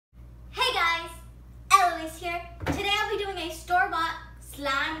Eloise here. Today I'll be doing a store-bought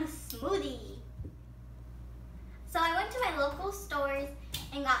slime smoothie. So I went to my local stores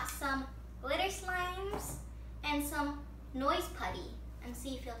and got some glitter slimes and some noise putty and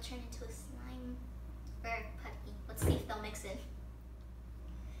see if it'll turn into a slime or putty. Let's see if they'll mix it.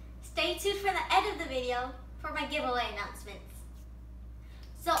 Stay tuned for the end of the video for my giveaway announcements.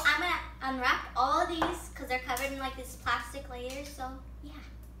 So I'm gonna unwrap all of these because they're covered in like this plastic layer, so yeah.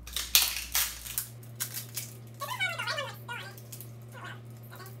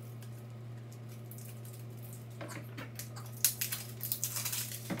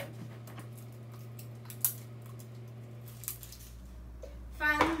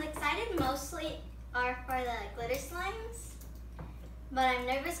 I'm excited mostly are for the glitter slimes, but I'm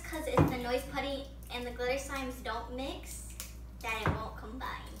nervous because if the noise putty and the glitter slimes don't mix, that it won't combine.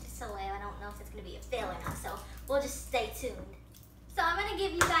 So I don't know if it's going to be a fail or not, so we'll just stay tuned. So I'm going to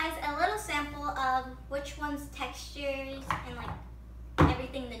give you guys a little sample of which one's textures and like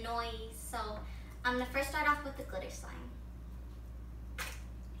everything, the noise. So I'm going to first start off with the glitter slime.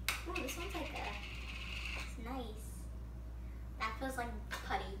 Ooh, this one's like it's nice. That feels like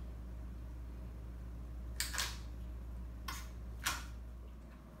putty.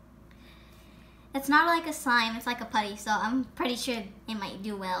 It's not like a slime, it's like a putty, so I'm pretty sure it might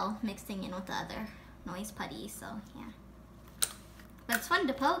do well mixing in with the other noise putty, so yeah. But it's fun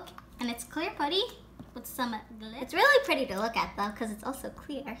to poke, and it's clear putty with some glitter. It's really pretty to look at though, because it's also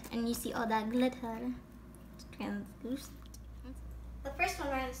clear, and you see all that glitter. It's translucent. The first one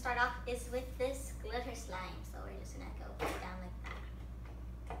we're going to start off is with this glitter slime, so we're just going to go down like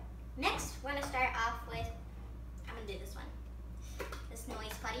that. Next, we're going to start off with, I'm going to do this one. This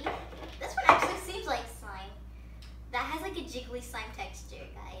noise putty. This one actually seems like slime. That has like a jiggly slime texture,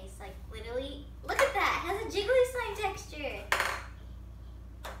 guys. Like literally, look at that. It has a jiggly slime texture.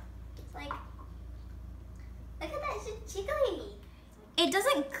 It's like, look at that, it's just jiggly. It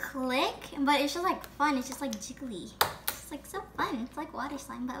doesn't click, but it's just like fun. It's just like jiggly. It's like so fun. It's like water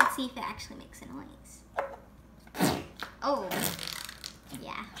slime, but let's see if it actually makes a noise. Oh,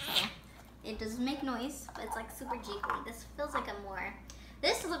 yeah. It doesn't make noise, but it's like super jiggly. This feels like a more,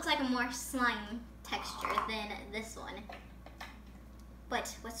 this looks like a more slime texture than this one.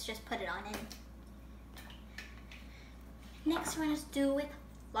 But let's just put it on in. Next we're gonna do with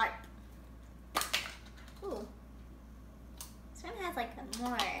LARP. Ooh. This one has like a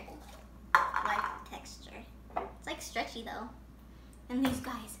more LARP texture. It's like stretchy though. And these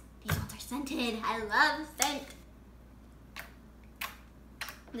guys, these ones are scented. I love scent.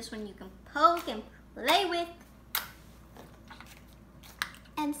 This one you can poke and play with.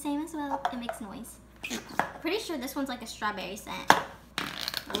 And same as well, it makes noise. Pretty sure this one's like a strawberry scent.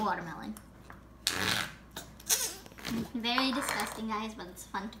 Watermelon. Very disgusting, guys, but it's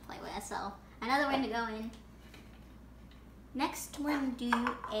fun to play with. So another one to go in. Next, we're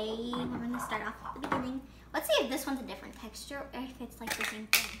gonna start off at the beginning. Let's see if this one's a different texture or if it's like the same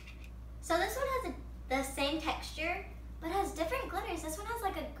thing. So this one has the same texture, but it has different glitters. This one has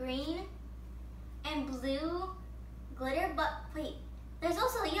like a green and blue glitter, but wait, there's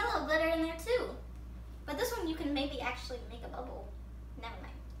also yellow glitter in there too. But this one you can maybe actually make a bubble. Never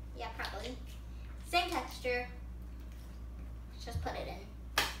mind. Yeah, probably. Same texture. Just put it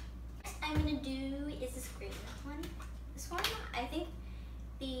in. Next I'm gonna do is this green one. This one, I think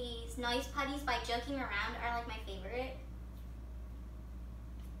these noise putties by Joking Around are like my favorite.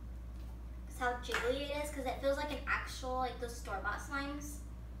 How jiggly it is, because it feels like an actual, like those store-bought slimes.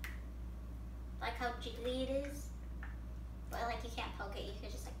 Like how jiggly it is. But like you can't poke it, you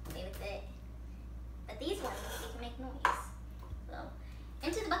can just like play with it. But these ones, you can make noise. So,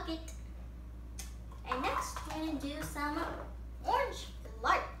 into the bucket. And next, we're gonna do some orange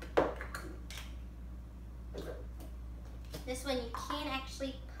LARP. This one you can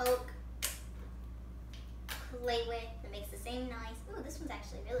actually poke, play with, it makes the same noise. Ooh, this one's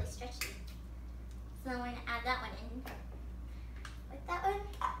actually really stretchy. So we're going to add that one in with that one.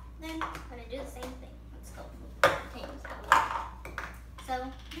 Then we're going to do the same thing. Let's go.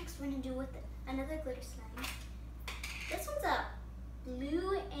 So next we're going to do with another glitter slime. This one's a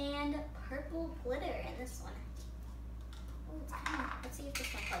blue and purple glitter in this one. Oh, it's kind of, let's see if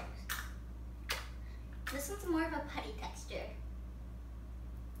this one pokes. This one's more of a putty texture.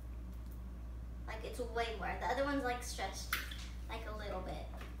 Like it's way more. The other one's like stretched like a little bit.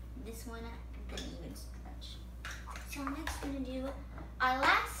 This one didn't even stretch. So next we're gonna do our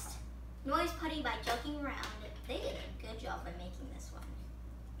last noise putty by Joking Around. They did a good job by making this one.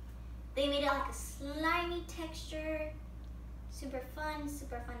 They made it like a slimy texture. Super fun to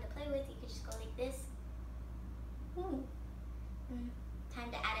play with. You could just go like this. Ooh. Time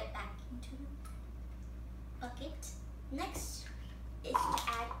to add it back into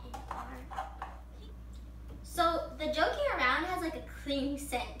cream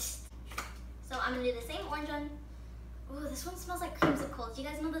scent. So I'm gonna do the same orange one. Ooh, this one smells like creamsicles. Do you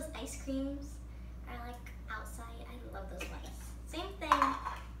guys know those ice creams are like outside? I love those ones. Same thing,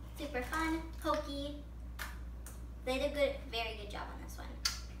 super fun, pokey. They did a very good job on this one.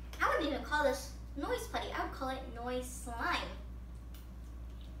 I wouldn't even call this noise putty. I would call it noise slime.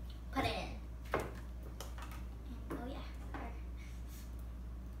 Put it in. And, oh yeah.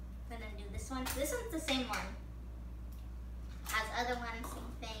 I'm gonna do this one. This one's the same one as other ones.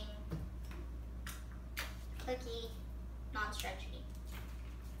 Same thing. Cookie, non-stretchy.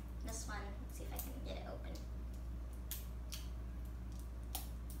 This one, let's see if I can get it open.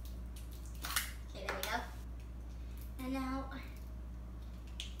 Okay, there we go. And now,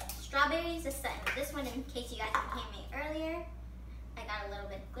 strawberries is set into this one in case you guys didn't hear me earlier. I got a little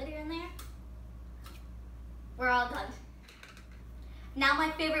bit of glitter in there. We're all done. Now my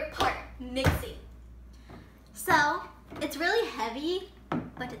favorite part, mixing. So, it's really heavy,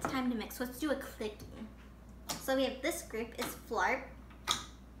 but it's time to mix. So let's do a clicking. So we have this group is Flarp,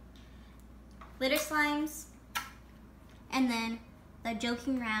 glitter slimes, and then the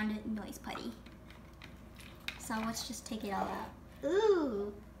joking round noise putty. So let's just take it all out.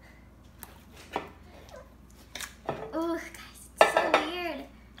 Ooh. Ooh, guys, it's so weird.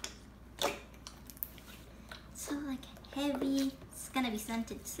 It's so like heavy. It's gonna be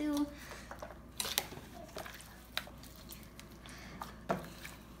scented too.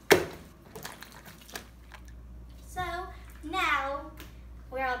 So now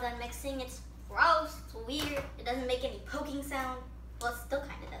we're all done mixing. It's gross, it's weird. It doesn't make any poking sound. Well, it still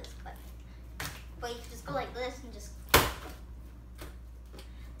kind of does, but you can just go like this and just.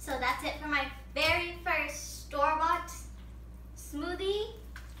 So that's it for my very first store-bought smoothie.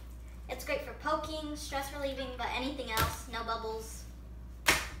 It's great for poking, stress relieving, but anything else, no bubbles.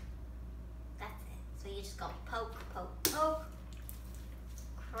 That's it. So you just go poke, poke, poke,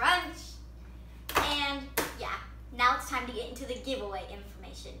 crunch, and yeah. Now it's time to get into the giveaway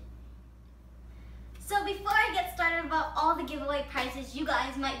information. So before I get started about all the giveaway prizes you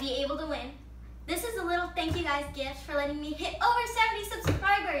guys might be able to win, this is a little thank you guys gift for letting me hit over 70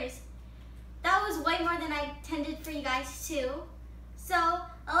 subscribers. That was way more than I intended for you guys too. So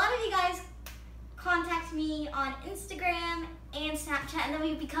a lot of you guys contact me on Instagram and Snapchat, and then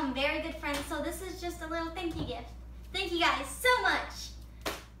we become very good friends. So this is just a little thank you gift. Thank you guys so much.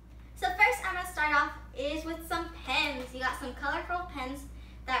 So first I'm gonna start off is with some pens. You got some colorful pens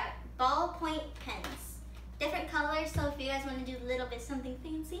that are ballpoint pens. Different colors, so if you guys want to do a little bit something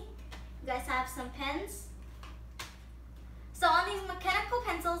fancy, you guys have some pens. So on these mechanical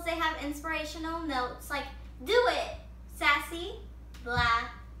pencils, they have inspirational notes like, do it, sassy, blah,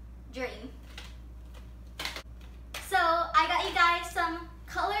 dream. So I got you guys some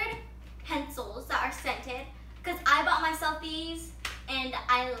colored pencils that are scented because I bought myself these and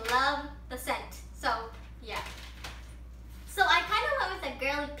I love the scent. So yeah. So I kind of went with a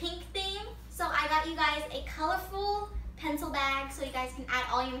girly pink theme. So I got you guys a colorful pencil bag so you guys can add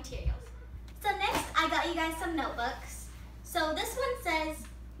all your materials. So next I got you guys some notebooks. So this one says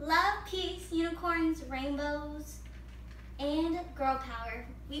love, peace, unicorns, rainbows, and girl power.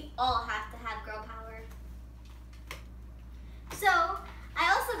 We all have to have girl power. So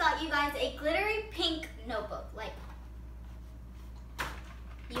I also got you guys a glittery pink notebook. Like,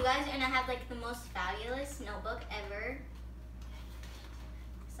 you guys are gonna have like the most fabulous notebook ever.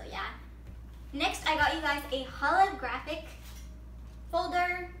 So yeah. Next I got you guys a holographic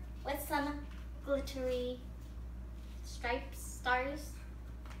folder with some glittery stripes, stars,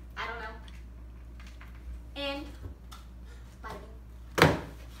 I don't know, and Spider-Man.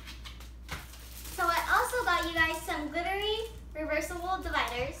 So I also got you guys some glittery reversible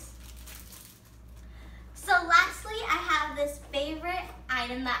dividers. So lastly, I have this favorite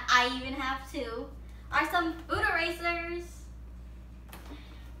item that I even have too, are some food erasers.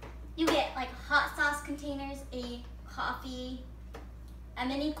 You get like hot sauce containers, a coffee, a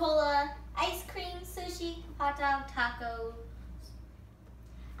mini cola, ice cream, sushi, hot dog, tacos.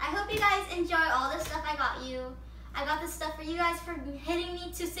 I hope you guys enjoy all the stuff I got you. I got this stuff for you guys for hitting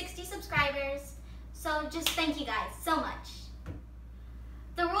me to 60 subscribers. So just thank you guys so much.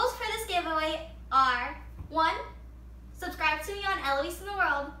 The rules for this giveaway are 1, subscribe to me on Eloise in the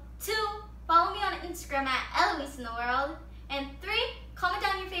World. 2, follow me on Instagram at Eloise in the World. And 3, comment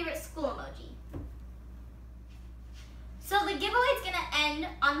down your favorite school emoji. So the giveaway is going to end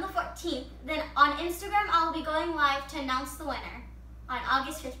on the 14th. Then on Instagram, I'll be going live to announce the winner on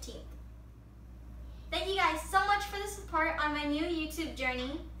August 15th. Thank you guys so much for the support on my new YouTube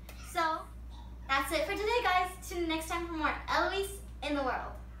journey. So that's it for today, guys. Tune in next time for more Eloise in the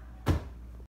World.